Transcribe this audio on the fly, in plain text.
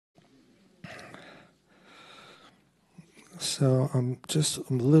So I'm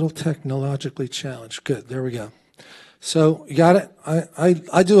a little technologically challenged. Good, there we go. So you got it?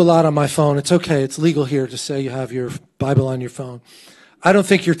 I do a lot on my phone. It's okay. It's legal here to say you have your Bible on your phone. I don't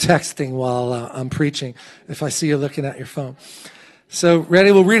think you're texting while I'm preaching if I see you looking at your phone. So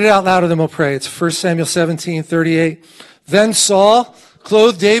ready? We'll read it out loud and then we'll pray. It's 1 Samuel 17:38. Then Saul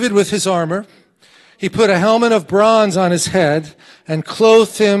clothed David with his armor. He put a helmet of bronze on his head and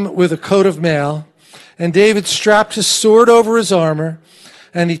clothed him with a coat of mail. And David strapped his sword over his armor,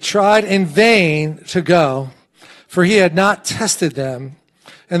 and he tried in vain to go, for he had not tested them.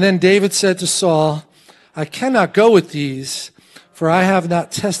 And then David said to Saul, I cannot go with these, for I have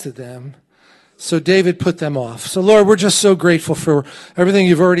not tested them. So David put them off. So Lord, we're just so grateful for everything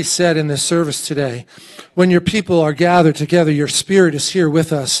you've already said in this service today. When your people are gathered together, your Spirit is here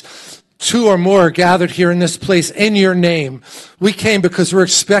with us. 2 or more are gathered here in this place in your name. We came because we're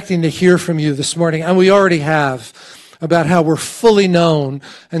expecting to hear from you this morning, and we already have, about how we're fully known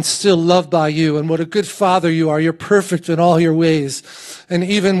and still loved by you, and what a good Father you are. You're perfect in all your ways. And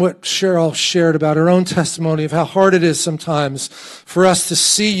even what Cheryl shared about her own testimony of how hard it is sometimes for us to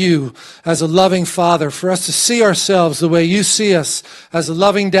see you as a loving Father, for us to see ourselves the way you see us as a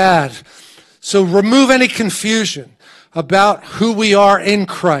loving Dad. So remove any confusion about who we are in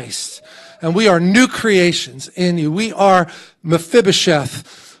Christ. And we are new creations in you. We are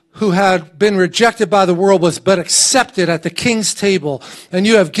Mephibosheth, who had been rejected by the world, was but accepted at the king's table. And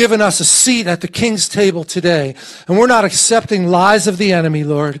you have given us a seat at the king's table today. And we're not accepting lies of the enemy,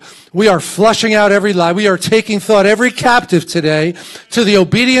 Lord. We are flushing out every lie. We are taking thought every captive today to the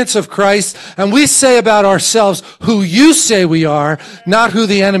obedience of Christ. And we say about ourselves who you say we are, not who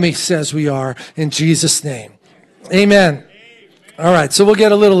the enemy says we are. In Jesus' name. Amen. All right, so we'll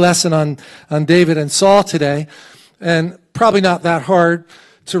get a little lesson on David and Saul today, and probably not that hard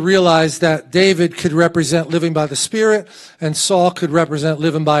to realize that David could represent living by the Spirit, and Saul could represent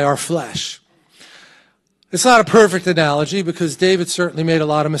living by our flesh. It's not a perfect analogy because David certainly made a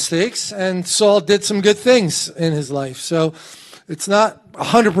lot of mistakes, and Saul did some good things in his life. So it's not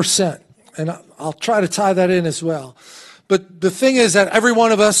 100%, and I'll try to tie that in as well. But the thing is that every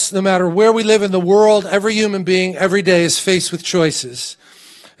one of us, no matter where we live in the world, every human being, every day is faced with choices.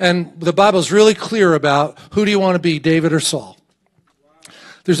 And the Bible's really clear about who do you want to be, David or Saul?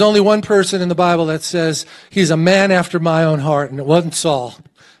 There's only one person in the Bible that says he's a man after my own heart, and it wasn't Saul.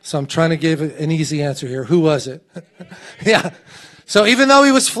 So I'm trying to give an easy answer here. Who was it? Yeah. So even though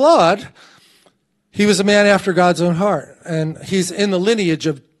he was flawed, he was a man after God's own heart. And he's in the lineage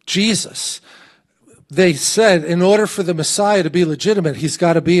of Jesus. They said in order for the Messiah to be legitimate, he's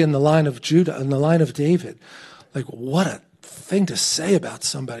got to be in the line of Judah, in the line of David. Like, what a thing to say about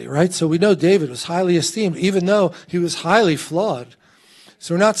somebody, right? So we know David was highly esteemed, even though he was highly flawed.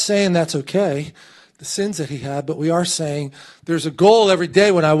 So we're not saying that's okay, the sins that he had, but we are saying there's a goal every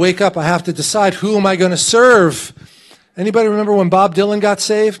day. When I wake up, I have to decide, who am I going to serve? Anybody remember when Bob Dylan got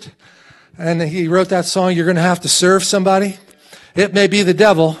saved? And he wrote that song, you're going to have to serve somebody. It may be the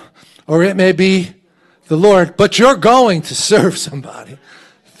devil, or it may be the Lord, but you're going to serve somebody.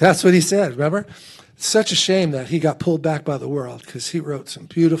 That's what he said, remember? It's such a shame that he got pulled back by the world because he wrote some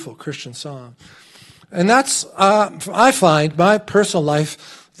beautiful Christian songs. And that's, I find, my personal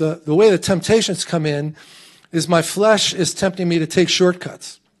life, the way the temptations come in is my flesh is tempting me to take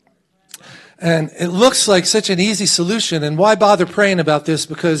shortcuts. And it looks like such an easy solution. And why bother praying about this?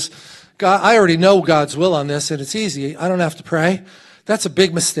 Because God, I already know God's will on this, and it's easy. I don't have to pray. That's a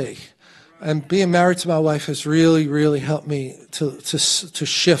big mistake. And being married to my wife has really, really helped me to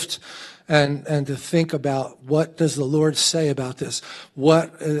shift and to think about, what does the Lord say about this?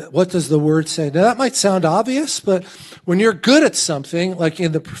 What does the Word say? Now, that might sound obvious, but when you're good at something, like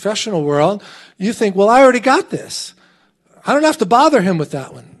in the professional world, you think, well, I already got this. I don't have to bother him with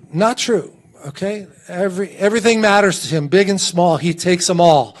that one. Not true, okay? Everything matters to him, big and small. He takes them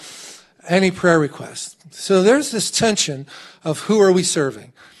all, any prayer request. So there's this tension of who are we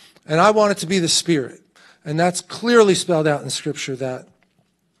serving? And I want it to be the Spirit. And that's clearly spelled out in Scripture that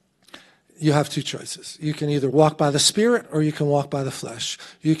you have 2 choices. You can either walk by the Spirit or you can walk by the flesh.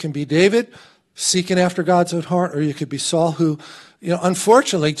 You can be David, seeking after God's own heart, or you could be Saul, who,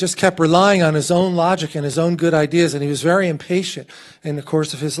 unfortunately just kept relying on his own logic and his own good ideas, and he was very impatient in the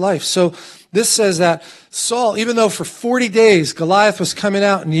course of his life. So this says that Saul, even though for 40 days Goliath was coming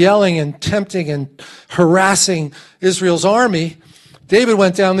out and yelling and tempting and harassing Israel's army, David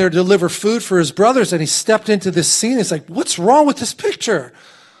went down there to deliver food for his brothers, and he stepped into this scene. It's like, what's wrong with this picture?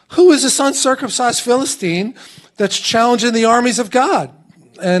 Who is this uncircumcised Philistine that's challenging the armies of God?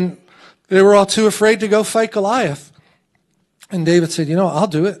 And they were all too afraid to go fight Goliath. And David said, I'll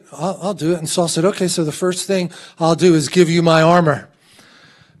do it. I'll do it. And Saul said, okay, so the first thing I'll do is give you my armor.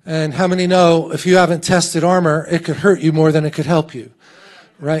 And how many know if you haven't tested armor, it could hurt you more than it could help you,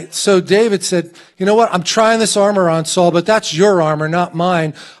 right? So David said, you know what? I'm trying this armor on, Saul, but that's your armor, not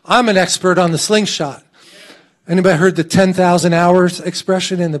mine. I'm an expert on the slingshot. Anybody heard the 10,000 hours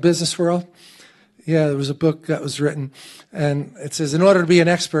expression in the business world? Yeah, there was a book that was written, and it says, in order to be an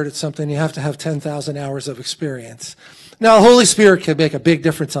expert at something, you have to have 10,000 hours of experience. Now, the Holy Spirit can make a big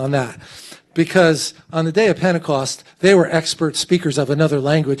difference on that, because on the day of Pentecost, they were expert speakers of another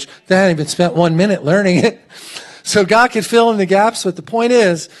language. They hadn't even spent 1 minute learning it. So God could fill in the gaps, but the point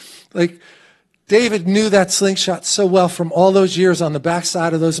is, David knew that slingshot so well from all those years on the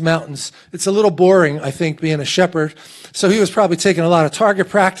backside of those mountains. It's a little boring, I think, being a shepherd. So he was probably taking a lot of target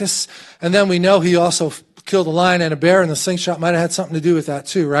practice. And then we know he also killed a lion and a bear, and the slingshot might have had something to do with that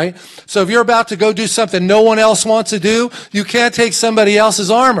too, right? So if you're about to go do something no one else wants to do, you can't take somebody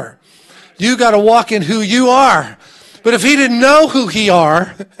else's armor. You got to walk in who you are. But if he didn't know who he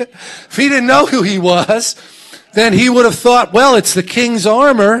are, if he didn't know who he was, then he would have thought, well, it's the king's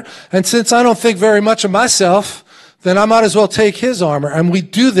armor, and since I don't think very much of myself, then I might as well take his armor. And we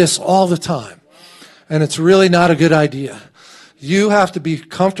do this all the time, and it's really not a good idea. You have to be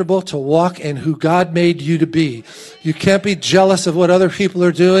comfortable to walk in who God made you to be. You can't be jealous of what other people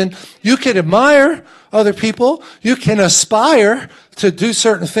are doing. You can admire other people. You can aspire to do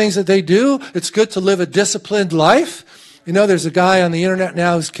certain things that they do. It's good to live a disciplined life. There's a guy on the internet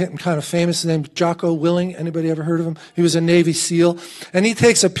now who's getting kind of famous named Jocko Willing. Anybody ever heard of him? He was a Navy SEAL. And he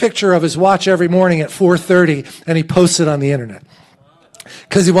takes a picture of his watch every morning at 4:30 and he posts it on the internet.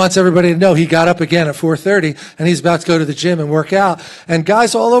 Because he wants everybody to know he got up again at 4:30 and he's about to go to the gym and work out. And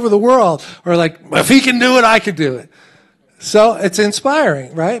guys all over the world are like, if he can do it, I can do it. So it's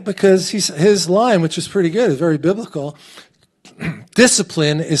inspiring, right? Because his line, which is pretty good, is very biblical.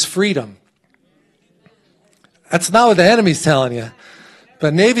 Discipline is freedom. That's not what the enemy's telling you.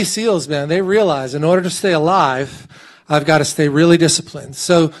 But Navy SEALs, man, they realize in order to stay alive, I've got to stay really disciplined.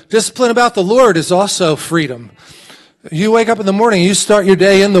 So discipline about the Lord is also freedom. You wake up in the morning, you start your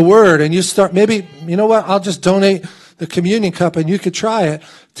day in the Word, and you start, maybe, you know what, I'll just donate the communion cup, and you could try it.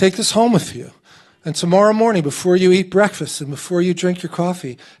 Take this home with you. And tomorrow morning, before you eat breakfast and before you drink your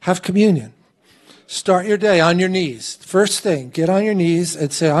coffee, have communion. Start your day on your knees. First thing, get on your knees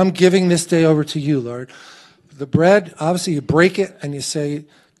and say, I'm giving this day over to you, Lord. The bread, obviously you break it and you say,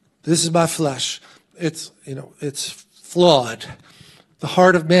 this is my flesh. It's flawed. The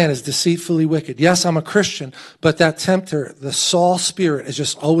heart of man is deceitfully wicked. Yes, I'm a Christian, but that tempter, the Saul spirit, is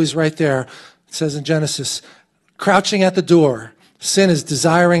just always right there. It says in Genesis, crouching at the door. Sin is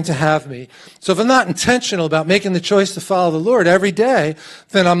desiring to have me. So if I'm not intentional about making the choice to follow the Lord every day,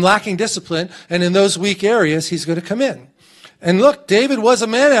 then I'm lacking discipline, and in those weak areas, he's going to come in. And look, David was a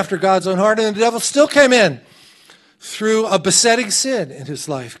man after God's own heart, and the devil still came in through a besetting sin in his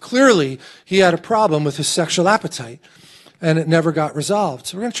life. Clearly, he had a problem with his sexual appetite, and it never got resolved.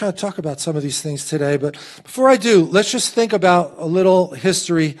 So we're going to try to talk about some of these things today. But before I do, let's just think about a little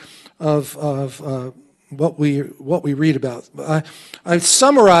history of what we read about. I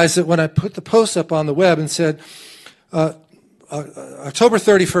summarized it when I put the post up on the web and said, October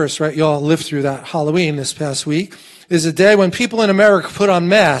 31st, right? You all lived through that Halloween this past week, is a day when people in America put on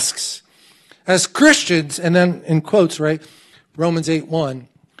masks. As Christians, and then in quotes, right, Romans 8:1,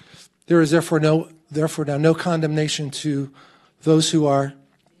 there is therefore now no condemnation to those who are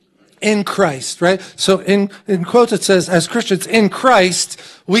in Christ, right? So in quotes it says, as Christians in Christ,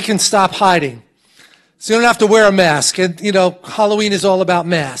 we can stop hiding. So you don't have to wear a mask. And, Halloween is all about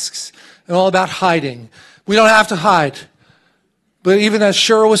masks and all about hiding. We don't have to hide. But even as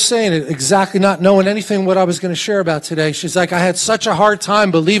Cheryl was saying it, exactly not knowing anything what I was going to share about today, she's like, I had such a hard time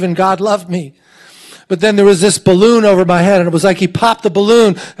believing God loved me. But then there was this balloon over my head, and it was like he popped the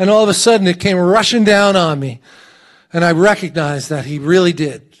balloon, and all of a sudden it came rushing down on me. And I recognized that he really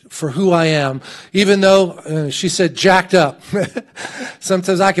did for who I am, even though, she said, jacked up.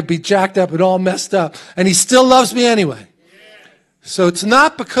 Sometimes I could be jacked up and all messed up. And he still loves me anyway. So it's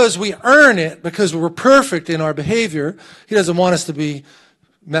not because we earn it, because we're perfect in our behavior. He doesn't want us to be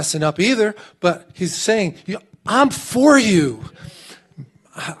messing up either, but he's saying, I'm for you.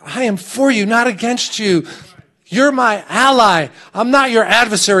 I am for you, not against you. You're my ally. I'm not your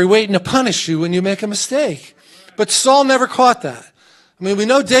adversary waiting to punish you when you make a mistake. But Saul never caught that. I mean, we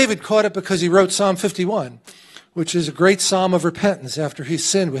know David caught it because he wrote Psalm 51, which is a great psalm of repentance after he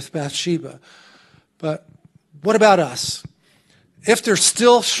sinned with Bathsheba. But what about us? If there's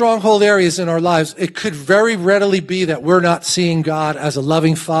still stronghold areas in our lives, it could very readily be that we're not seeing God as a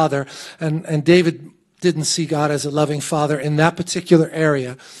loving father. And David didn't see God as a loving father in that particular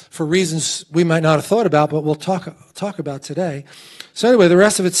area for reasons we might not have thought about, but we'll talk about today. So anyway, the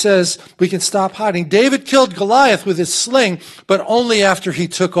rest of it says we can stop hiding. David killed Goliath with his sling, but only after he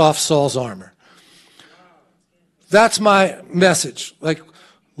took off Saul's armor. That's my message. Like,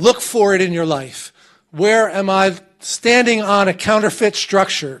 look for it in your life. Where am I standing on a counterfeit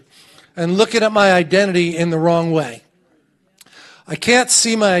structure and looking at my identity in the wrong way? I can't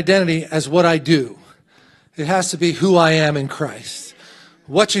see my identity as what I do. It has to be who I am in Christ.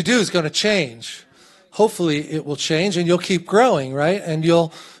 What you do is going to change. Hopefully it will change and you'll keep growing, right? And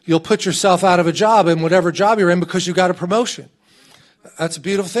you'll put yourself out of a job in whatever job you're in because you got a promotion. That's a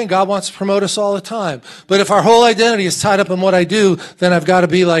beautiful thing. God wants to promote us all the time. But if our whole identity is tied up in what I do, then I've got to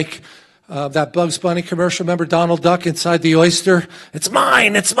be like that Bugs Bunny commercial. Remember Donald Duck inside the oyster? It's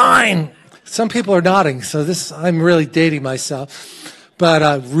mine, it's mine. Some people are nodding, so I'm really dating myself.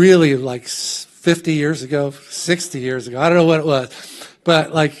 But really like 50 years ago, 60 years ago, I don't know what it was.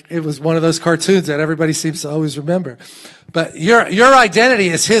 But like it was one of those cartoons that everybody seems to always remember. But your identity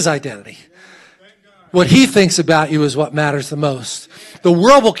is his identity. What he thinks about you is what matters the most. The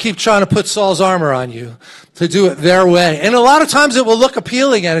world will keep trying to put Saul's armor on you to do it their way. And a lot of times it will look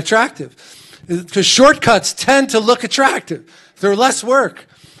appealing and attractive. Because shortcuts tend to look attractive. They're less work.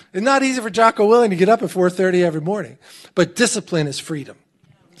 It's not easy for Jocko Willing to get up at 4:30 every morning. But discipline is freedom.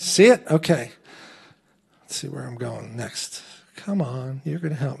 See it? Okay. Let's see where I'm going next. Come on. You're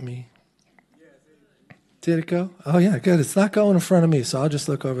going to help me. Did it go? Oh, yeah, good. It's not going in front of me, so I'll just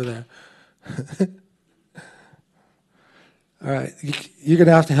look over there. All right, you're going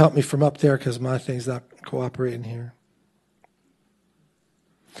to have to help me from up there because my thing's not cooperating here.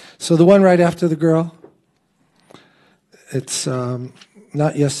 So the one right after the girl, it's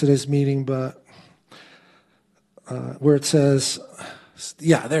not yesterday's meeting, but where it says,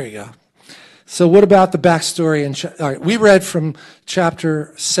 yeah, there you go. So what about the backstory? All right, we read from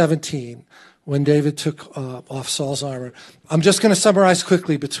chapter 17 when David took off Saul's armor. I'm just going to summarize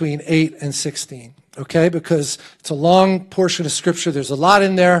quickly between 8 and 16. Okay, because it's a long portion of Scripture. There's a lot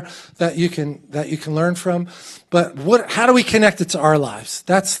in there that you can learn from. But how do we connect it to our lives?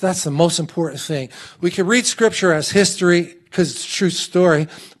 That's the most important thing. We can read Scripture as history because it's a true story.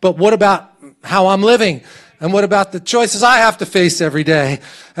 But what about how I'm living? And what about the choices I have to face every day?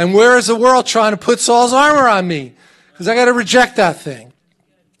 And where is the world trying to put Saul's armor on me? Because I got to reject that thing.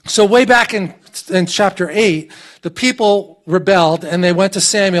 So way back in chapter 8, the people rebelled and they went to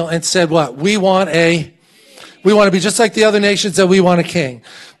Samuel and said, what? We want to be just like the other nations and we want a king.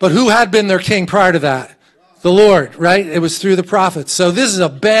 But who had been their king prior to that? The Lord, right? It was through the prophets. So this is a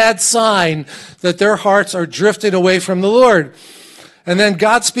bad sign that their hearts are drifting away from the Lord. And then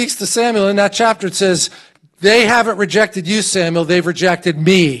God speaks to Samuel in that chapter. It says, they haven't rejected you, Samuel. They've rejected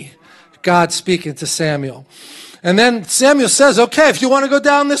me. God speaking to Samuel. And then Samuel says, okay, if you want to go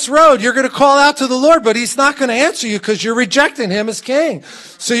down this road, you're going to call out to the Lord, but he's not going to answer you because you're rejecting him as king.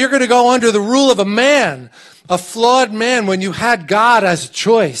 So you're going to go under the rule of a man, a flawed man, when you had God as a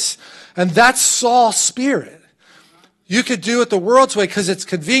choice. And that's Saul's spirit. You could do it the world's way because it's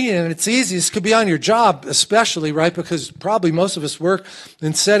convenient and it's easy. This could be on your job especially, right? Because probably most of us work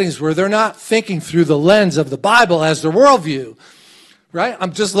in settings where they're not thinking through the lens of the Bible as their worldview, right?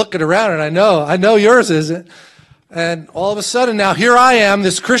 I'm just looking around and I know yours isn't. And all of a sudden now here I am,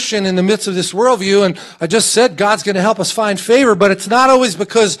 this Christian in the midst of this worldview, and I just said God's going to help us find favor, but it's not always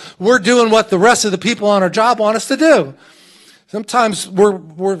because we're doing what the rest of the people on our job want us to do. Sometimes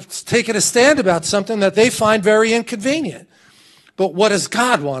we're taking a stand about something that they find very inconvenient. But what does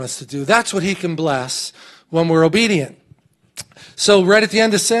God want us to do? That's what he can bless when we're obedient. So right at the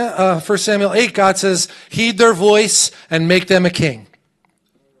end of 1 Samuel 8, God says, heed their voice and make them a king.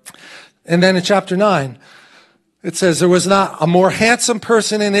 And then in chapter 9, it says, there was not a more handsome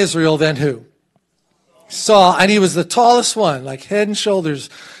person in Israel than who? Saul, and he was the tallest one, like head and shoulders.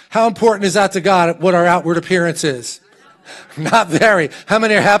 How important is that to God, what our outward appearance is? Not very. How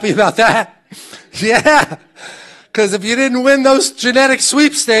many are happy about that? Yeah. Because if you didn't win those genetic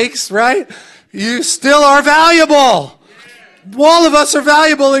sweepstakes, right, you still are valuable. All of us are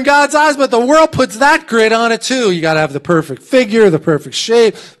valuable in God's eyes, but the world puts that grid on it too. You got to have the perfect figure, the perfect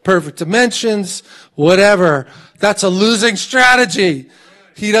shape, perfect dimensions, whatever. That's a losing strategy.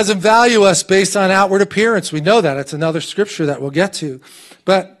 He doesn't value us based on outward appearance. We know that. It's another scripture that we'll get to.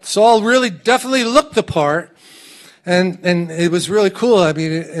 But Saul really definitely looked the part, and it was really cool. I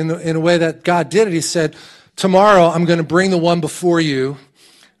mean, in a way that God did it, he said, tomorrow I'm going to bring the one before you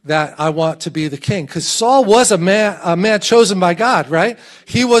that I want to be the king. Because Saul was a man chosen by God, right?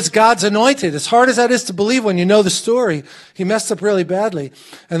 He was God's anointed. As hard as that is to believe when you know the story, he messed up really badly.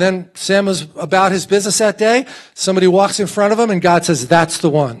 And then Samuel's about his business that day. Somebody walks in front of him and God says, that's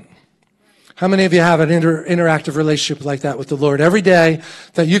the one. How many of you have an interactive relationship like that with the Lord every day,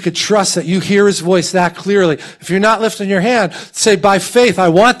 that you could trust that you hear his voice that clearly? If you're not lifting your hand, say, by faith, I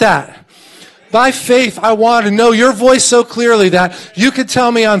want that. By faith, I want to know your voice so clearly that you could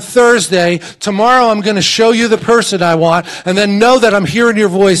tell me on Thursday, tomorrow I'm going to show you the person I want, and then know that I'm hearing your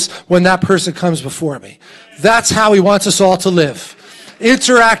voice when that person comes before me. That's how he wants us all to live.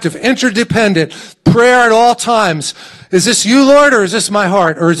 Interactive, interdependent, prayer at all times. Is this you, Lord, or is this my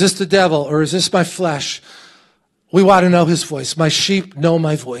heart, or is this the devil, or is this my flesh? We want to know his voice. My sheep know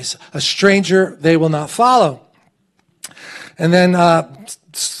my voice. A stranger they will not follow. And then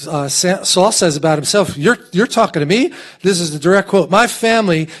Saul says about himself, you're talking to me? This is the direct quote. My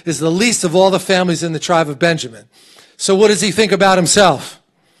family is the least of all the families in the tribe of Benjamin. So what does he think about himself?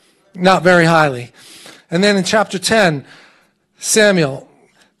 Not very highly. And then in chapter 10, Samuel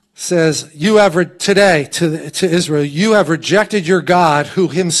says, you have today to Israel, you have rejected your God who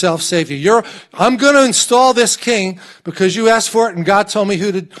himself saved you. I'm going to install this king because you asked for it and God told me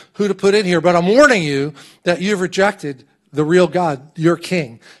who to put in here. But I'm warning you that you've rejected the real God. Your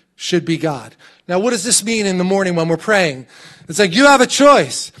king should be God. Now, what does this mean in the morning when we're praying? It's like you have a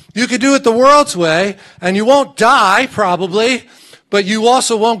choice. You could do it the world's way and you won't die probably, but you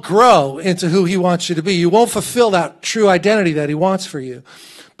also won't grow into who he wants you to be. You won't fulfill that true identity that he wants for you.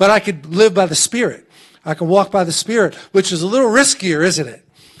 But I could live by the Spirit. I can walk by the Spirit, which is a little riskier, isn't it?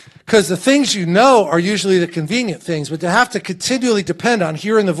 Because the things you know are usually the convenient things, but to have to continually depend on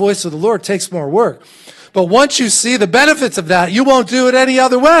hearing the voice of the Lord takes more work. But once you see the benefits of that, you won't do it any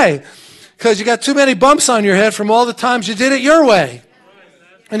other way because you got too many bumps on your head from all the times you did it your way.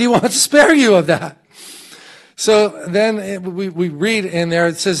 And he wants to spare you of that. So then we read in there,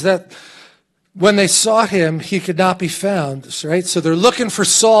 it says that when they sought him, he could not be found, right? So they're looking for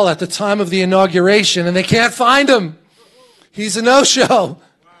Saul at the time of the inauguration, and they can't find him. He's a no-show.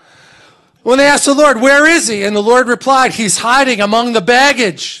 When they asked the Lord, where is he? And the Lord replied, he's hiding among the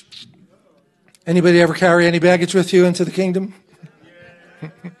baggage. Anybody ever carry any baggage with you into the kingdom?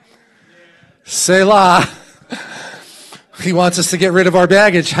 Selah. He wants us to get rid of our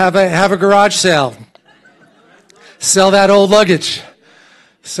baggage. Have a garage sale. Sell that old luggage.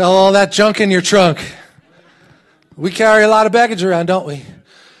 Sell all that junk in your trunk. We carry a lot of baggage around, don't we?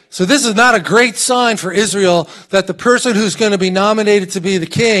 So this is not a great sign for Israel that the person who's going to be nominated to be the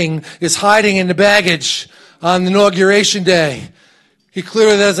king is hiding in the baggage on inauguration day. He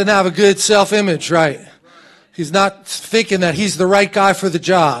clearly doesn't have a good self-image, right? He's not thinking that he's the right guy for the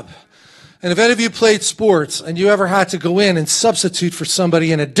job. And if any of you played sports and you ever had to go in and substitute for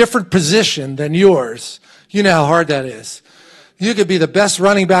somebody in a different position than yours, you know how hard that is. You could be the best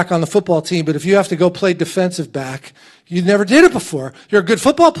running back on the football team, but if you have to go play defensive back, you never did it before. You're a good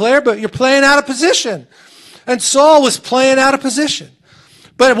football player, but you're playing out of position. And Saul was playing out of position.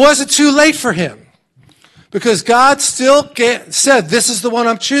 But it wasn't too late for him because God still said, this is the one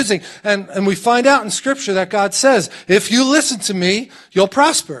I'm choosing. And we find out in Scripture that God says, if you listen to me, you'll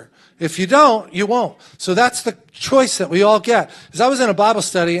prosper. If you don't, you won't. So that's the choice that we all get. As I was in a Bible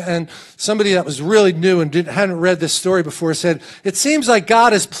study and somebody that was really new and hadn't read this story before said, it seems like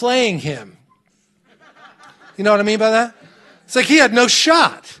God is playing him. You know what I mean by that? It's like he had no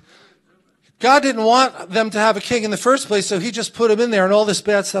shot. God didn't want them to have a king in the first place, so he just put him in there and all this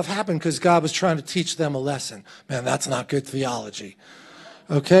bad stuff happened because God was trying to teach them a lesson. Man, that's not good theology.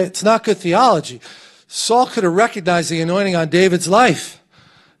 Okay? It's not good theology. Saul could have recognized the anointing on David's life.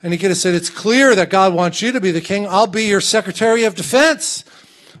 And he could have said, it's clear that God wants you to be the king. I'll be your Secretary of Defense.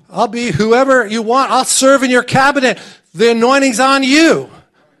 I'll be whoever you want. I'll serve in your cabinet. The anointing's on you,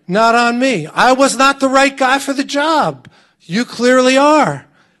 not on me. I was not the right guy for the job. You clearly are.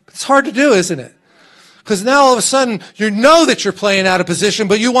 It's hard to do, isn't it? Because now all of a sudden, you know that you're playing out of position,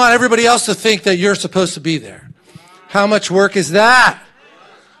 but you want everybody else to think that you're supposed to be there. How much work is that?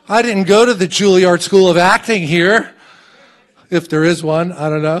 I didn't go to the Juilliard School of Acting here. If there is one, I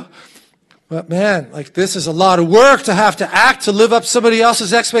don't know. But man, like this is a lot of work to have to act to live up somebody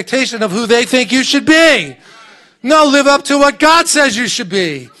else's expectation of who they think you should be. No, live up to what God says you should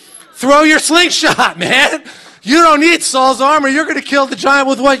be. Throw your slingshot, man. You don't need Saul's armor. You're going to kill the giant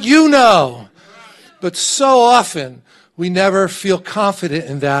with what you know. But so often, we never feel confident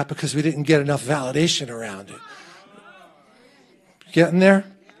in that because we didn't get enough validation around it. Getting there?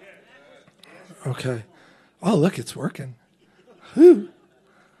 Okay. Oh, look, it's working. Whew.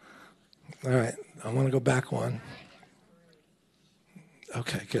 All right, I want to go back one.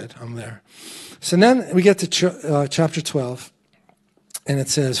 Okay, good. I'm there. So then we get to chapter 12, and it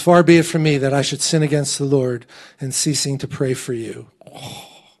says, "Far be it from me that I should sin against the Lord in ceasing to pray for you." Oh,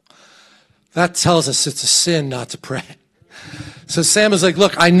 that tells us it's a sin not to pray. So Samuel's like,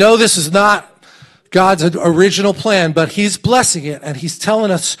 look, I know this is not God's original plan, but he's blessing it, and he's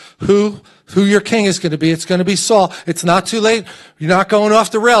telling us who your king is going to be. It's going to be Saul. It's not too late. You're not going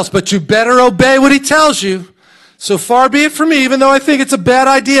off the rails, but you better obey what he tells you. So far be it from me, even though I think it's a bad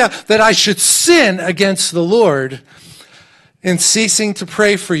idea, that I should sin against the Lord in ceasing to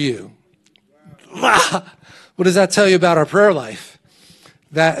pray for you. What does that tell you about our prayer life?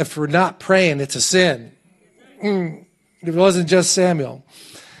 That if we're not praying, it's a sin. It wasn't just Samuel.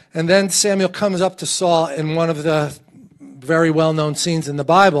 And then Samuel comes up to Saul in one of the very well-known scenes in the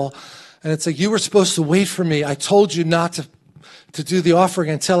Bible, and it's like, you were supposed to wait for me. I told you not to do the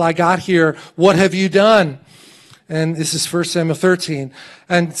offering until I got here. What have you done? And this is 1 Samuel 13.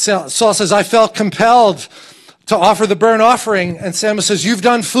 And Saul says, I felt compelled to offer the burnt offering. And Samuel says, you've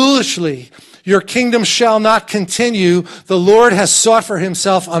done foolishly. Your kingdom shall not continue. The Lord has sought for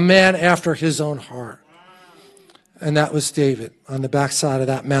himself a man after his own heart. And that was David on the backside of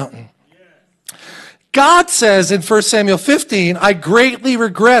that mountain. God says in 1 Samuel 15, I greatly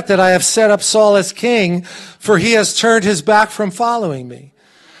regret that I have set up Saul as king, for he has turned his back from following me.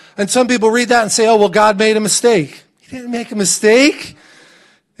 And some people read that and say, oh, well, God made a mistake. He didn't make a mistake.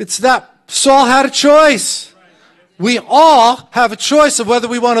 It's that Saul had a choice. We all have a choice of whether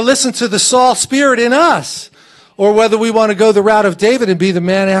we want to listen to the Saul spirit in us or whether we want to go the route of David and be the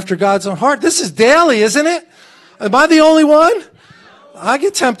man after God's own heart. This is daily, isn't it? Am I the only one? I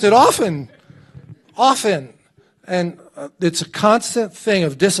get tempted often. And it's a constant thing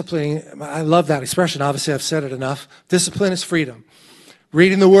of disciplining. I love that expression. Obviously, I've said it enough. Discipline is freedom.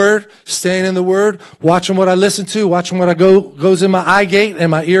 Reading the Word, staying in the Word, watching what I listen to, watching what goes in my eye gate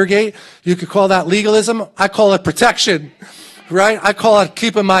and my ear gate. You could call that legalism. I call it protection, right? I call it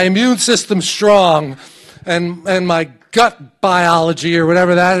keeping my immune system strong and my gut biology or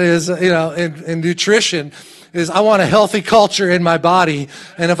whatever that is, in nutrition. Is I want a healthy culture in my body.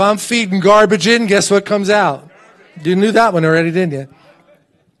 And if I'm feeding garbage in, guess what comes out? You knew that one already, didn't you?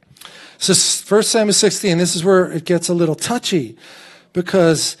 So 1 Samuel 16, this is where it gets a little touchy.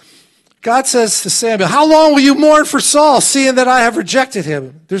 Because God says to Samuel, how long will you mourn for Saul, seeing that I have rejected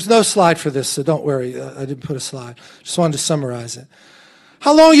him? There's no slide for this, so don't worry. I didn't put a slide. Just wanted to summarize it.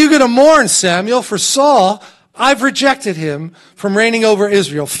 How long are you going to mourn, Samuel, for Saul? I've rejected him from reigning over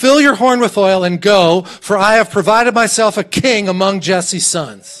Israel. Fill your horn with oil and go, for I have provided myself a king among Jesse's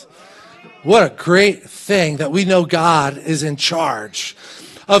sons. What a great thing that we know God is in charge.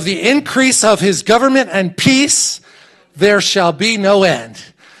 Of the increase of his government and peace, there shall be no end.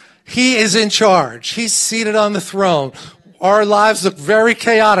 He is in charge. He's seated on the throne. Our lives look very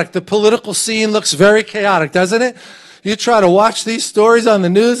chaotic. The political scene looks very chaotic, doesn't it? You try to watch these stories on the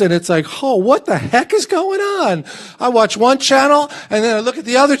news and it's like, oh, what the heck is going on? I watch one channel and then I look at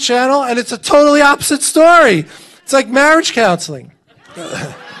the other channel and it's a totally opposite story. It's like marriage counseling.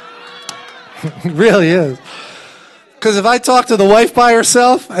 It really is. Because if I talk to the wife by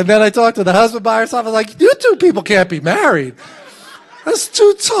herself and then I talk to the husband by herself, I'm like, you two people can't be married. That's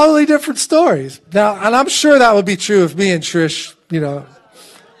two totally different stories. Now, and I'm sure that would be true if me and Trish,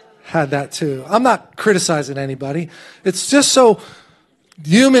 had that too. I'm not criticizing anybody. It's just so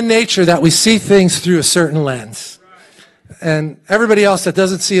human nature that we see things through a certain lens. And everybody else that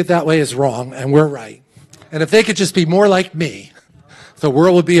doesn't see it that way is wrong, and we're right. And if they could just be more like me, the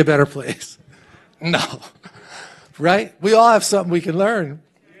world would be a better place. No. Right? We all have something we can learn.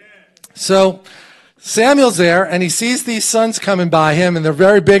 So Samuel's there, and he sees these sons coming by him, and they're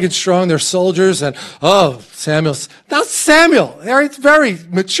very big and strong. They're soldiers, and now Samuel, very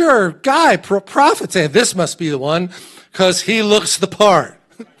mature guy, prophet, saying, this must be the one, because he looks the part.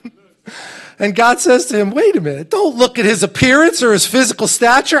 And God says to him, wait a minute, don't look at his appearance or his physical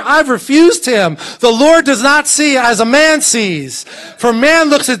stature. I've refused him. The Lord does not see as a man sees. For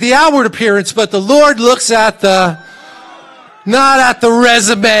man looks at the outward appearance, but the Lord looks at not at the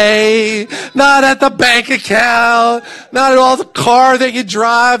resume, not at the bank account, not at all the car that you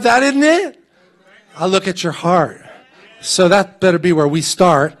drive. That isn't it. I look at your heart. So that better be where we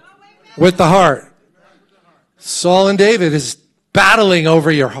start, with the heart. Saul and David is battling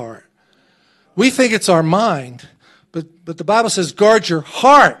over your heart. We think it's our mind, but the Bible says, guard your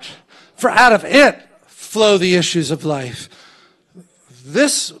heart, for out of it flow the issues of life.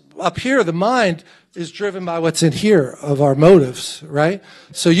 This up here, the mind, is driven by what's in here of our motives, right?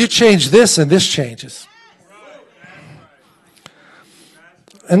 So you change this and this changes.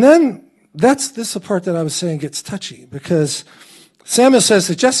 And then this is the part that I was saying gets touchy, because Samuel says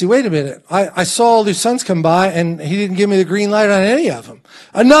to Jesse, wait a minute, I saw all these sons come by, and he didn't give me the green light on any of them.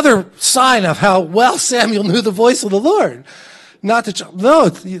 Another sign of how well Samuel knew the voice of the Lord. No,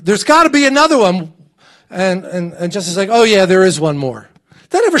 there's got to be another one. And Jesse's like, oh yeah, there is one more.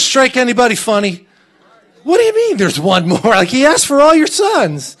 That ever strike anybody funny? What do you mean there's one more? Like, he asked for all your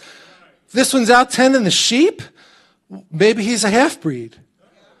sons. This one's out tending the sheep? Maybe he's a half-breed.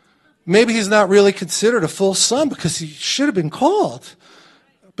 Maybe he's not really considered a full son because he should have been called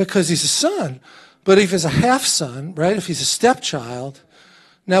because he's a son. But if he's a half-son, right, if he's a stepchild,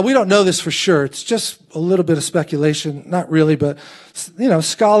 now we don't know this for sure. It's just a little bit of speculation, not really, but,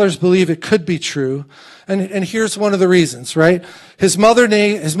 scholars believe it could be true. And here's one of the reasons, right? His mother's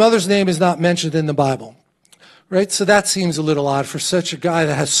name is not mentioned in the Bible. Right? So that seems a little odd for such a guy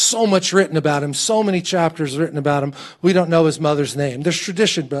that has so much written about him, so many chapters written about him. We don't know his mother's name. There's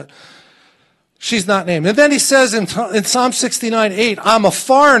tradition, but she's not named. And then he says in Psalm 69:8, I'm a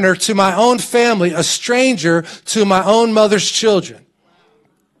foreigner to my own family, a stranger to my own mother's children.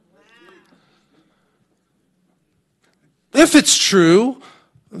 If it's true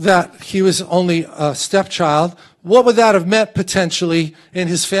that he was only a stepchild, what would that have meant potentially in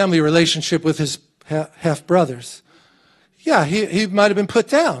his family relationship with his half-brothers? Yeah, he might have been put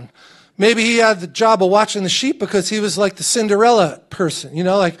down. Maybe he had the job of watching the sheep because he was like the Cinderella person,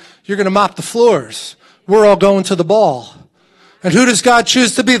 like, you're going to mop the floors. We're all going to the ball. And who does God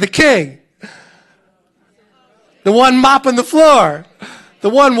choose to be the king? The one mopping the floor. The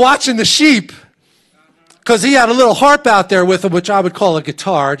one watching the sheep. Because he had a little harp out there with him, which I would call a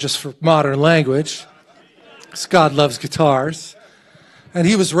guitar, just for modern language. Because God loves guitars. And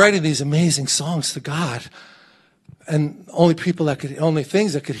he was writing these amazing songs to God. And only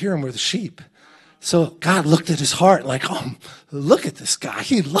things that could hear him were the sheep. So God looked at his heart like, oh, look at this guy.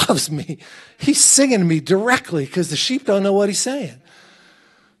 He loves me. He's singing to me directly because the sheep don't know what he's saying.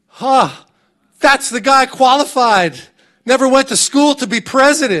 That's the guy qualified. Never went to school to be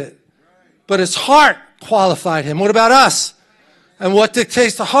president. But his heart qualified him. What about us? And what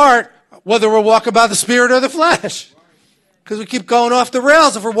dictates the heart? Whether we're walking by the Spirit or the flesh. Because we keep going off the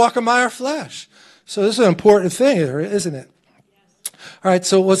rails if we're walking by our flesh. So this is an important thing here, isn't it? All right,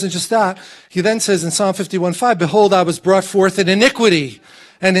 so it wasn't just that. He then says in Psalm 51:5, behold, I was brought forth in iniquity,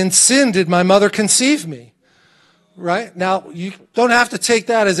 and in sin did my mother conceive me. Right? Now, you don't have to take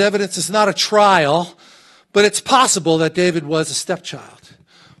that as evidence. It's not a trial, but it's possible that David was a stepchild.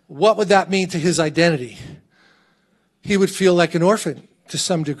 What would that mean to his identity? He would feel like an orphan to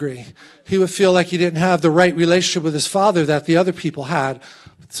some degree. He would feel like he didn't have the right relationship with his father that the other people had.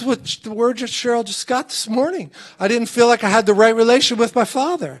 That's what the word Cheryl just got this morning. I didn't feel like I had the right relationship with my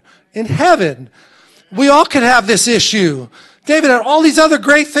father in heaven. We all could have this issue. David had all these other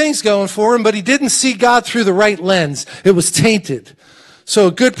great things going for him, but he didn't see God through the right lens. It was tainted. So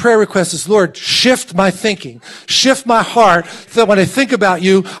a good prayer request is, Lord, shift my thinking, shift my heart, so that when I think about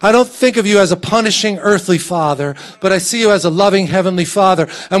you, I don't think of you as a punishing earthly father, but I see you as a loving heavenly father.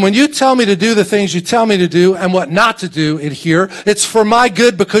 And when you tell me to do the things you tell me to do and what not to do in here, it's for my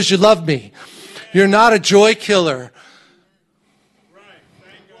good because you love me. You're not a joy killer.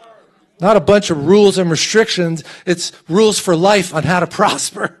 Not a bunch of rules and restrictions. It's rules for life on how to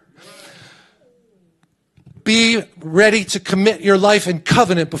prosper. Be ready to commit your life in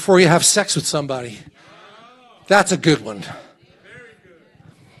covenant before you have sex with somebody. That's a good one.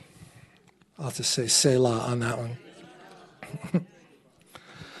 I'll just say Selah on that one.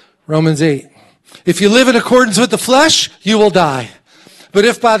 Romans 8. If you live in accordance with the flesh, you will die. But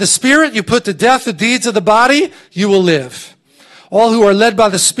if by the Spirit you put to death the deeds of the body, you will live. All who are led by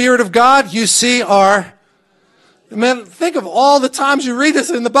the Spirit of God, you see, are... Man, think of all the times you read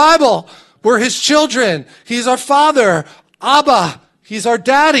this in the Bible. We're his children. He's our father. Abba. He's our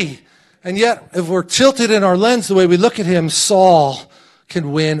daddy. And yet, if we're tilted in our lens the way we look at him, Saul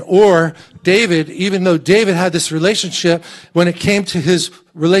can win. Or David, even though David had this relationship, when it came to his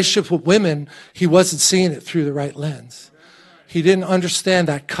relationship with women, he wasn't seeing it through the right lens. He didn't understand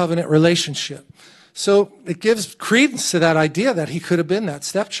that covenant relationship. So it gives credence to that idea that he could have been that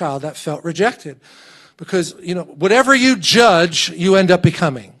stepchild that felt rejected. Because, whatever you judge, you end up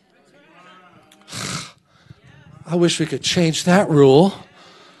becoming. I wish we could change that rule.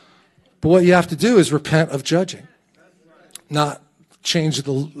 But what you have to do is repent of judging. Not change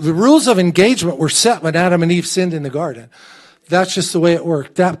the rules of engagement were set when Adam and Eve sinned in the garden. That's just the way it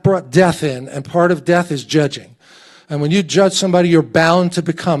worked. That brought death in, and part of death is judging. And when you judge somebody, you're bound to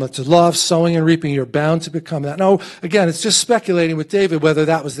become. It's a law of sowing and reaping. You're bound to become that. Now, again, it's just speculating with David whether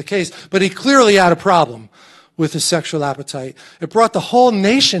that was the case. But he clearly had a problem with his sexual appetite. It brought the whole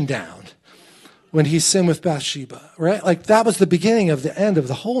nation down. when he sinned with Bathsheba, right? Like that was the beginning of the end of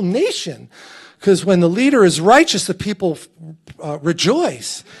the whole nation. Because when the leader is righteous, the people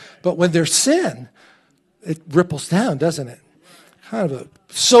rejoice. But when there's sin, it ripples down, doesn't it? Kind of a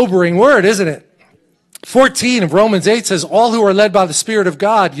sobering word, isn't it? 14 of Romans 8 says, all who are led by the Spirit of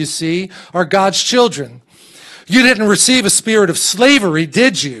God, you see, are God's children. You didn't receive a spirit of slavery,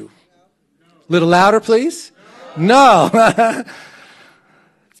 did you? A little louder, please. No.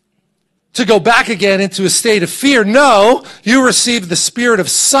 To go back again into a state of fear. No, you received the spirit of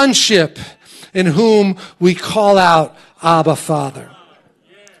sonship, in whom we call out, Abba, Father.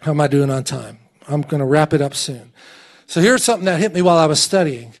 How am I doing on time? I'm going to wrap it up soon. So here's something that hit me while I was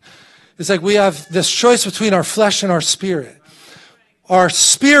studying. It's like we have this choice between our flesh and our spirit. Our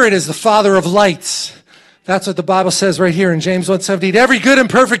spirit is the father of lights. That's what the Bible says right here in James 1:17. Every good and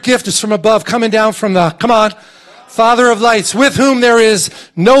perfect gift is from above, coming down from the, come on, Father of lights, with whom there is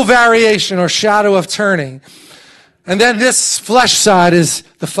no variation or shadow of turning. And then this flesh side is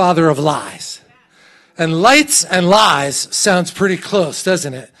the father of lies. And lights and lies sounds pretty close,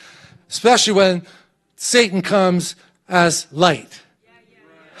 doesn't it? Especially when Satan comes as light.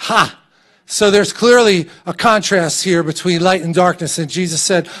 Ha! So there's clearly a contrast here between light and darkness. And Jesus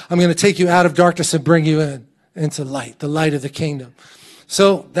said, I'm going to take you out of darkness and bring you into light, the light of the kingdom.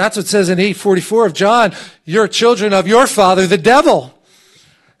 So that's what it says in 8:44 of John. You're children of your father, the devil.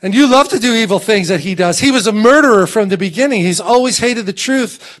 And you love to do evil things that he does. He was a murderer from the beginning. He's always hated the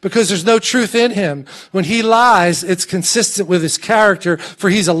truth because there's no truth in him. When he lies, it's consistent with his character, for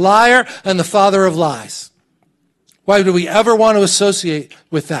he's a liar and the father of lies. Why do we ever want to associate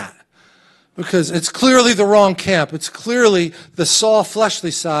with that? Because it's clearly the wrong camp. It's clearly the Saul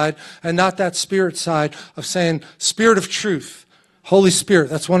fleshly side and not that spirit side of saying, Spirit of truth, Holy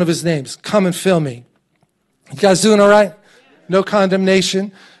Spirit, that's one of his names. Come and fill me. You guys doing all right? No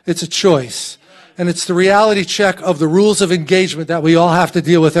condemnation. It's a choice. And it's the reality check of the rules of engagement that we all have to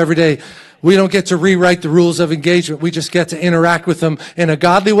deal with every day. We don't get to rewrite the rules of engagement. We just get to interact with them in a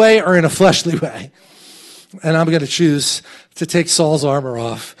godly way or in a fleshly way. And I'm going to choose to take Saul's armor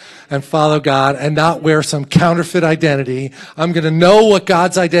off and follow God and not wear some counterfeit identity. I'm going to know what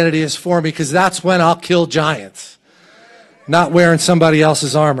God's identity is for me, because that's when I'll kill giants, not wearing somebody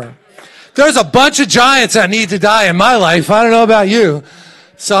else's armor. There's a bunch of giants that need to die in my life. I don't know about you.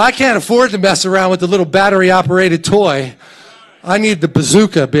 So I can't afford to mess around with the little battery-operated toy. I need the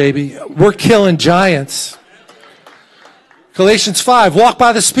bazooka, baby. We're killing giants. Galatians 5, walk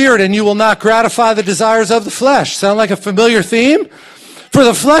by the Spirit and you will not gratify the desires of the flesh. Sound like a familiar theme? For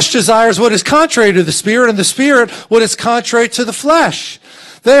the flesh desires what is contrary to the Spirit, and the Spirit what is contrary to the flesh.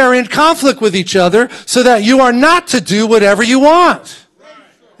 They are in conflict with each other, so that you are not to do whatever you want.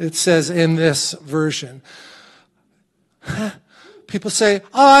 It says in this version. People say,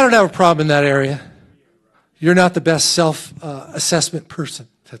 oh, I don't have a problem in that area. You're not the best self-assessment person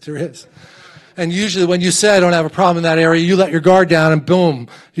that there is. And usually when you say, I don't have a problem in that area, you let your guard down and boom,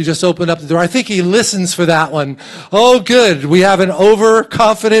 you just open up the door. I think he listens for that one. Oh, good. We have an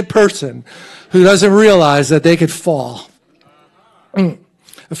overconfident person who doesn't realize that they could fall.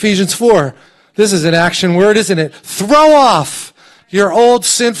 Ephesians 4. This is an action word, isn't it? Throw off your old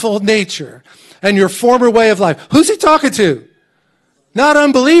sinful nature and your former way of life. Who's he talking to? Not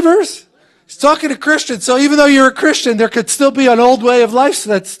unbelievers. He's talking to Christians. So even though you're a Christian, there could still be an old way of life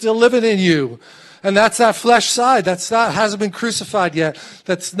that's still living in you. And that's that flesh side. Hasn't been crucified yet.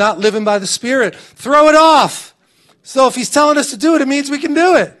 That's not living by the Spirit. Throw it off. So if he's telling us to do it, it means we can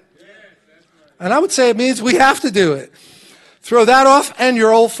do it. And I would say it means we have to do it. Throw that off and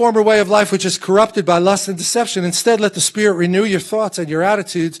your old former way of life, which is corrupted by lust and deception. Instead, let the Spirit renew your thoughts and your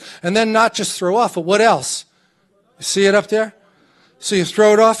attitudes. And then not just throw off, but what else? You see it up there? So you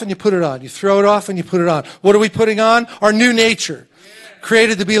throw it off and you put it on. You throw it off and you put it on. What are we putting on? Our new nature.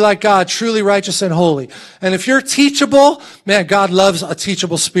 Created to be like God, truly righteous and holy. And if you're teachable, man, God loves a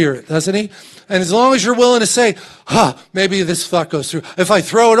teachable spirit, doesn't he? And as long as you're willing to say, maybe this thought goes through. If I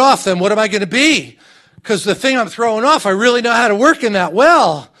throw it off, then what am I going to be? Because the thing I'm throwing off, I really know how to work in that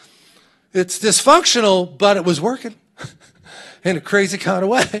well. It's dysfunctional, but it was working in a crazy kind of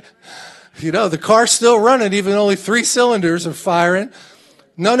way. You know, the car's still running, even only 3 cylinders are firing.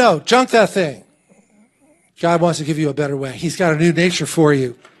 No, junk that thing. God wants to give you a better way. He's got a new nature for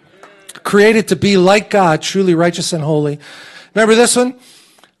you. Created to be like God, truly righteous and holy. Remember this one?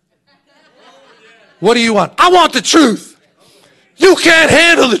 What do you want? I want the truth. You can't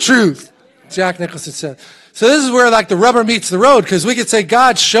handle the truth, Jack Nicholson said. So this is where like the rubber meets the road, because we could say,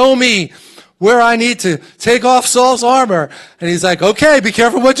 God, show me where I need to take off Saul's armor. And he's like, okay, be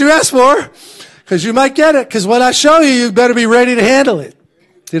careful what you ask for, because you might get it. Because when I show you, you better be ready to handle it.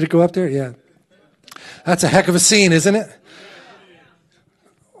 Did it go up there? Yeah. That's a heck of a scene, isn't it?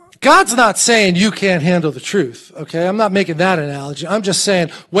 God's not saying you can't handle the truth, okay? I'm not making that analogy. I'm just saying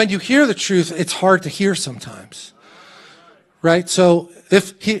when you hear the truth, it's hard to hear sometimes, right? So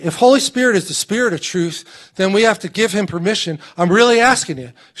if Holy Spirit is the Spirit of truth, then we have to give him permission. I'm really asking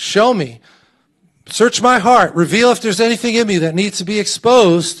you, show me. Search my heart. Reveal if there's anything in me that needs to be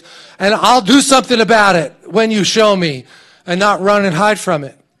exposed, and I'll do something about it when you show me and not run and hide from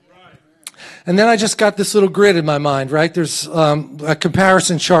it. And then I just got this little grid in my mind, right? There's a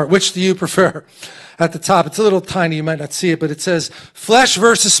comparison chart. Which do you prefer? At the top, it's a little tiny. You might not see it, but it says flesh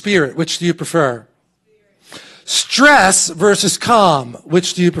versus spirit. Which do you prefer? Stress versus calm.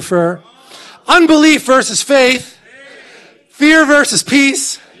 Which do you prefer? Unbelief versus faith. Fear versus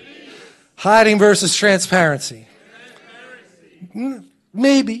peace. Hiding versus transparency.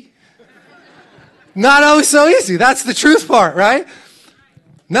 Maybe. Not always so easy. That's the truth part, right?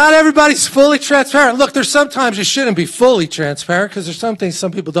 Not everybody's fully transparent. Look, there's sometimes you shouldn't be fully transparent because there's some things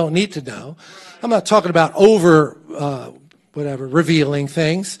some people don't need to know. I'm not talking about revealing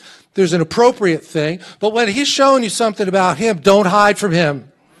things. There's an appropriate thing. But when he's showing you something about him, don't hide from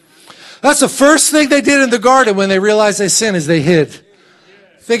him. That's the first thing they did in the garden when they realized they sinned is they hid.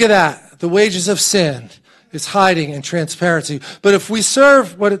 Think of that. The wages of sin is hiding and transparency. But if we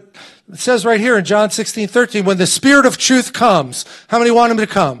serve what it says right here in John 16:13, when the Spirit of truth comes, how many want him to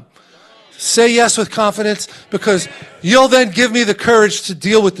come? Say yes with confidence, because you'll then give me the courage to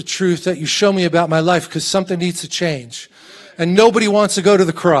deal with the truth that you show me about my life, because something needs to change. And nobody wants to go to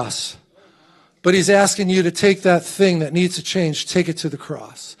the cross. But he's asking you to take that thing that needs to change, take it to the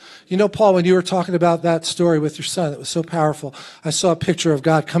cross. You know, Paul, when you were talking about that story with your son, it was so powerful. I saw a picture of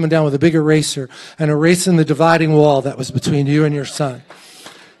God coming down with a big eraser and erasing the dividing wall that was between you and your son.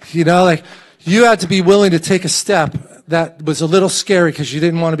 You know, like you had to be willing to take a step that was a little scary because you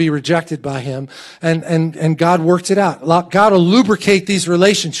didn't want to be rejected by him. And God worked it out. God will lubricate these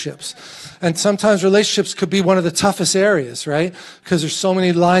relationships. And sometimes relationships could be one of the toughest areas, right? Because there's so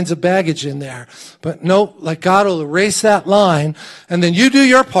many lines of baggage in there. But no, like God will erase that line, and then you do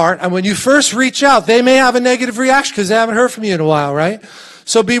your part. And when you first reach out, they may have a negative reaction because they haven't heard from you in a while, right?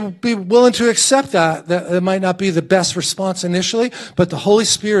 So be willing to accept that it might not be the best response initially, but the Holy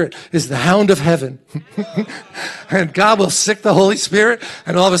Spirit is the hound of heaven. And God will sick the Holy Spirit,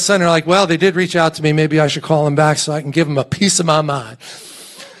 and all of a sudden they're like, well, they did reach out to me. Maybe I should call them back so I can give them a piece of my mind.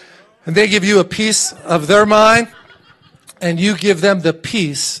 And they give you a piece of their mind, and you give them the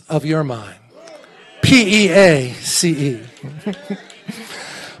peace of your mind. P-E-A-C-E.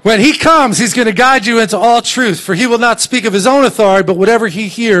 When he comes, he's going to guide you into all truth, for he will not speak of his own authority, but whatever he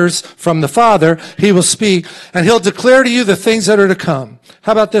hears from the Father, he will speak, and he'll declare to you the things that are to come.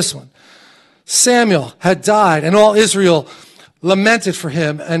 How about this one? Samuel had died, and all Israel lamented for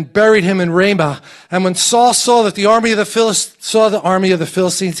him and buried him in Ramah. And when Saul saw that the army of the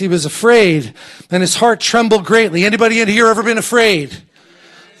Philistines, he was afraid, and his heart trembled greatly. Anybody in here ever been afraid?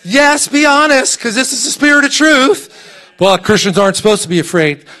 Yes, be honest, because this is the spirit of truth. Well, Christians aren't supposed to be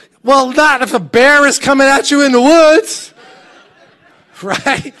afraid. Well, not if a bear is coming at you in the woods,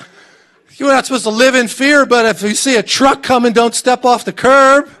 right? You're not supposed to live in fear, but if you see a truck coming, don't step off the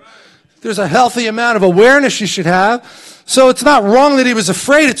curb. There's a healthy amount of awareness you should have. So it's not wrong that he was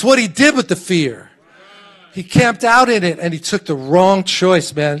afraid. It's what he did with the fear. He camped out in it, and he took the wrong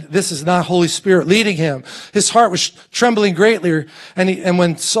choice, man. This is not Holy Spirit leading him. His heart was trembling greatly, and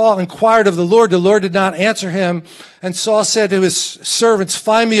when Saul inquired of the Lord did not answer him. And Saul said to his servants,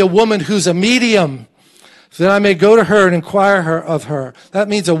 find me a woman who's a medium, so that I may go to her and inquire of her. That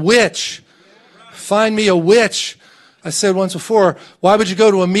means a witch. Find me a witch. I said once before, why would you go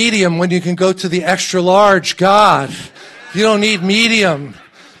to a medium when you can go to the extra large God? You don't need medium.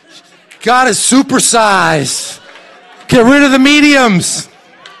 God is supersized. Get rid of the mediums.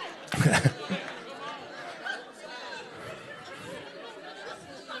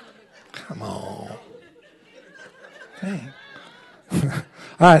 Come on. Hey. All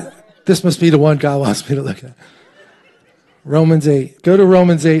right. This must be the one God wants me to look at. Romans 8. Go to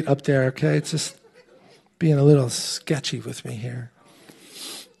Romans 8 up there, okay? It's just being a little sketchy with me here.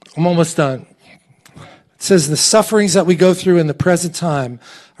 I'm almost done. It says the sufferings that we go through in the present time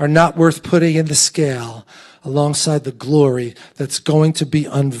are not worth putting in the scale alongside the glory that's going to be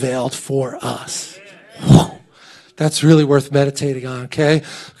unveiled for us. Whoa. That's really worth meditating on, okay?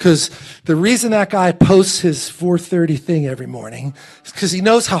 Because the reason that guy posts his 4:30 thing every morning is because he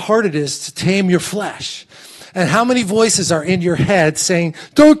knows how hard it is to tame your flesh. And how many voices are in your head saying,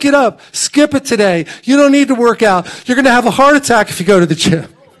 don't get up, skip it today, you don't need to work out, you're going to have a heart attack if you go to the gym.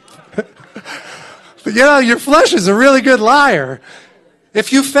 But you know, your flesh is a really good liar.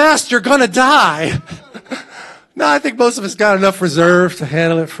 If you fast, you're going to die. No, I think most of us got enough reserve to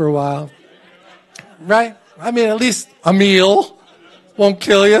handle it for a while. Right? I mean, at least a meal won't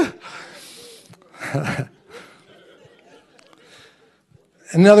kill you.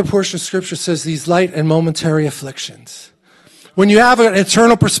 Another portion of Scripture says these light and momentary afflictions. When you have an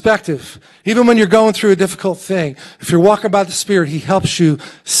eternal perspective, even when you're going through a difficult thing, if you're walking by the Spirit, He helps you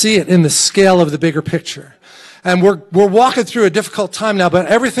see it in the scale of the bigger picture. And we're walking through a difficult time now, but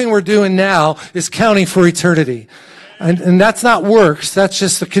everything we're doing now is counting for eternity. And that's not works. That's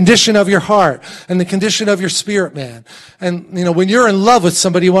just the condition of your heart and the condition of your spirit, man. And, when you're in love with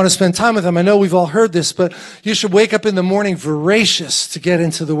somebody, you want to spend time with them. I know we've all heard this, but you should wake up in the morning voracious to get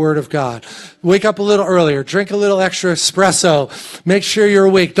into the Word of God. Wake up a little earlier. Drink a little extra espresso. Make sure you're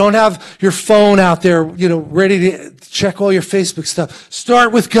awake. Don't have your phone out there, ready to check all your Facebook stuff.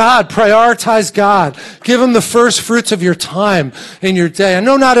 Start with God. Prioritize God. Give Him the first fruits of your time in your day. I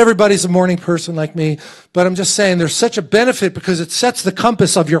know not everybody's a morning person like me, but I'm just saying there's such a benefit because it sets the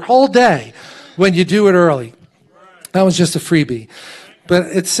compass of your whole day when you do it early. That was just a freebie. But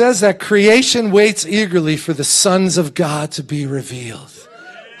it says that creation waits eagerly for the sons of God to be revealed.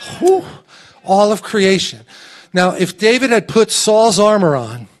 Whew. All of creation. Now, if David had put Saul's armor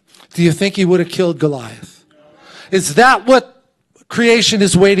on, do you think he would have killed Goliath? Is that what creation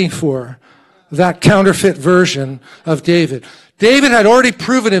is waiting for? That counterfeit version of David. David had already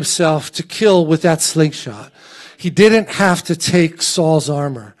proven himself to kill with that slingshot. He didn't have to take Saul's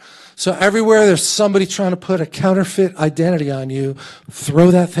armor. So everywhere there's somebody trying to put a counterfeit identity on you,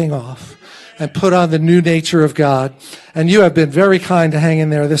 throw that thing off and put on the new nature of God. And you have been very kind to hang in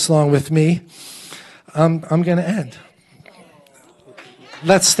there this long with me. I'm going to end.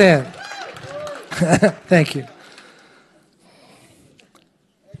 Let's stand. Thank you.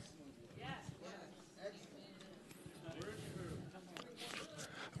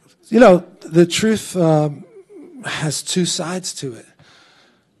 The truth has two sides to it.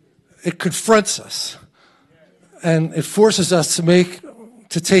 It confronts us, and it forces us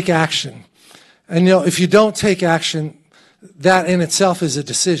to take action. And if you don't take action, that in itself is a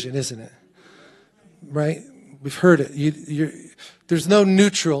decision, isn't it? Right? We've heard it. There's no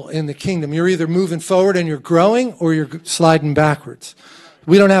neutral in the kingdom. You're either moving forward and you're growing, or you're sliding backwards.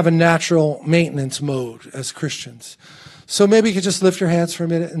 We don't have a natural maintenance mode as Christians. So maybe you could just lift your hands for a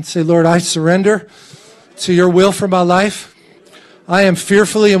minute and say, Lord, I surrender to your will for my life. I am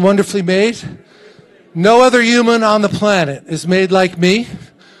fearfully and wonderfully made. No other human on the planet is made like me,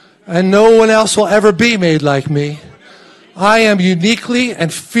 and no one else will ever be made like me. I am uniquely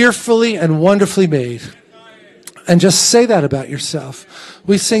and fearfully and wonderfully made. And just say that about yourself.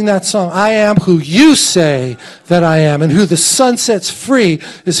 We sing that song, I am who you say that I am, and who the Son sets free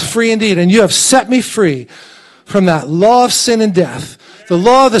is free indeed. And you have set me free from that law of sin and death. The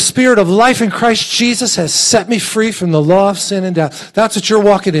law of the Spirit of life in Christ Jesus has set me free from the law of sin and death. That's what you're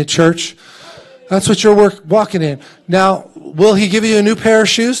walking in, church. That's what you're walking in. Now, will He give you a new pair of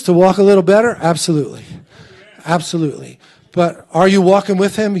shoes to walk a little better? Absolutely. Absolutely. But are you walking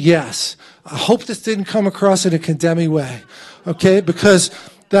with Him? Yes. I hope this didn't come across in a condemning way. Okay? Because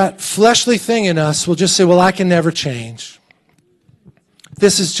that fleshly thing in us will just say, well, I can never change.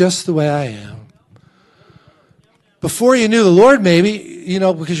 This is just the way I am. Before you knew the Lord, maybe,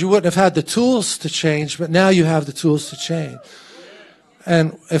 because you wouldn't have had the tools to change, but now you have the tools to change.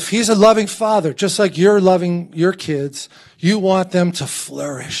 And if He's a loving Father, just like you're loving your kids, you want them to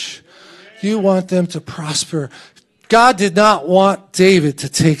flourish. You want them to prosper. God did not want David to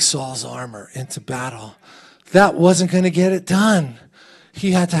take Saul's armor into battle. That wasn't going to get it done.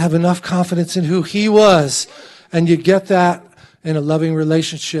 He had to have enough confidence in who he was. And you get that in a loving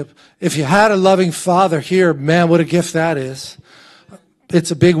relationship. If you had a loving father here, man, what a gift that is.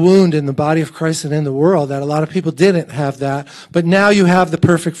 It's a big wound in the body of Christ and in the world that a lot of people didn't have that. But now you have the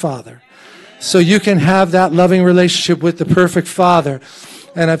perfect father. So you can have that loving relationship with the perfect father.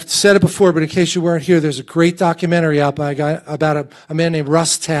 And I've said it before, but in case you weren't here, there's a great documentary out by a guy about a man named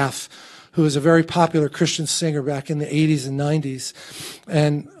Russ Taff, who was a very popular Christian singer back in the 80s and 90s.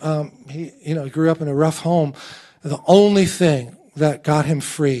 And he grew up in a rough home. The only thing that got him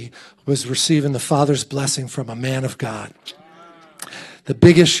free was receiving the Father's blessing from a man of God. The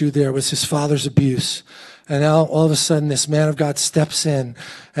big issue there was his father's abuse. And now all of a sudden this man of God steps in,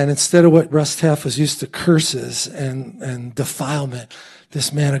 and instead of what Russ Taff was used to, curses and defilement,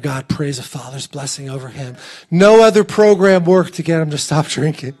 this man of God prays a Father's blessing over him. No other program worked to get him to stop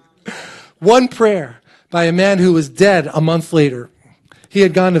drinking. One prayer by a man who was dead a month later. He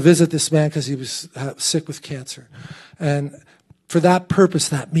had gone to visit this man because he was sick with cancer. And for that purpose,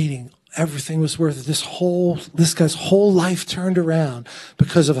 that meeting, everything was worth it. This guy's whole life turned around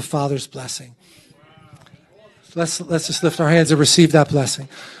because of a father's blessing. Let's just lift our hands and receive that blessing.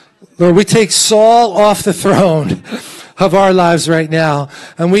 Lord, we take Saul off the throne of our lives right now,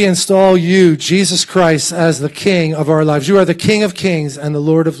 and we install you, Jesus Christ, as the King of our lives. You are the King of kings and the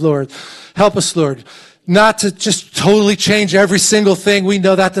Lord of lords. Help us, Lord, not to just totally change every single thing. We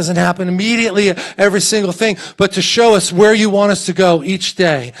know that doesn't happen immediately, every single thing, but to show us where you want us to go each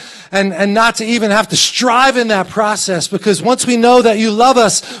day. And not to even have to strive in that process, because once we know that you love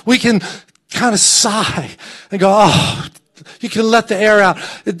us, we can kind of sigh and go, oh, you can let the air out.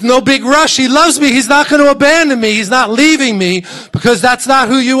 No big rush. He loves me. He's not going to abandon me. He's not leaving me, because that's not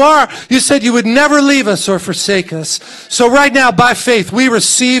who you are. You said you would never leave us or forsake us. So right now, by faith, we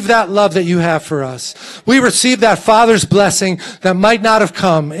receive that love that you have for us. We receive that Father's blessing that might not have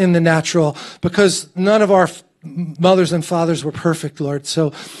come in the natural, because none of our mothers and fathers were perfect, Lord.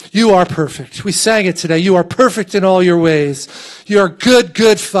 So you are perfect. We sang it today. You are perfect in all your ways. You're a good,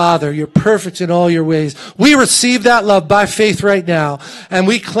 good Father. You're perfect in all your ways. We receive that love by faith right now, and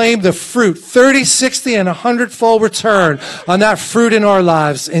we claim the fruit, 30, 60, and 100-fold return on that fruit in our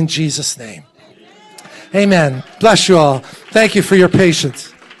lives in Jesus' name. Amen. Bless you all. Thank you for your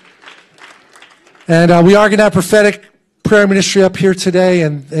patience. And we are going to have prophetic prayer ministry up here today,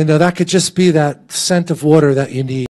 and that could just be that scent of water that you need.